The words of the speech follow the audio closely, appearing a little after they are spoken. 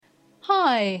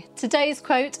Hi! Today's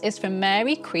quote is from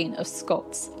Mary, Queen of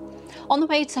Scots. On the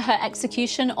way to her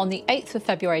execution on the 8th of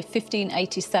February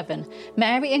 1587,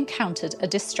 Mary encountered a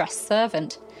distressed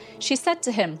servant. She said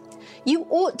to him, "You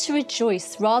ought to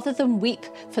rejoice rather than weep,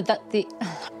 for that the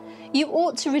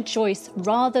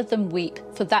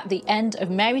end of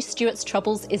Mary Stuart's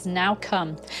troubles is now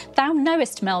come. Thou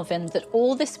knowest, Melvin, that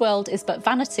all this world is but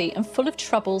vanity and full of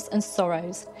troubles and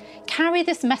sorrows. Carry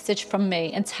this message from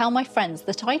me and tell my friends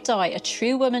that I die a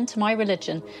true woman to my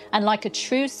religion, and like a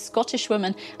true Scottish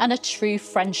woman and a true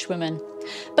French woman.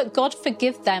 But God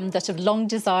forgive them that have long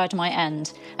desired my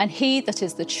end, and he that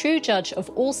is the true judge of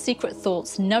all secret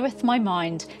thoughts knoweth my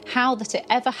mind, how that it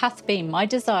ever hath been my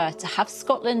desire to have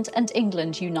Scotland and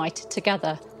England united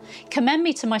together. Commend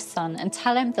me to my son, and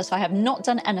tell him that I have not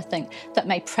done anything that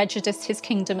may prejudice his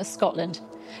kingdom of Scotland.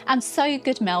 And so,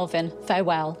 good Melvin,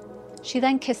 farewell." She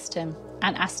then kissed him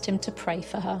and asked him to pray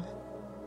for her.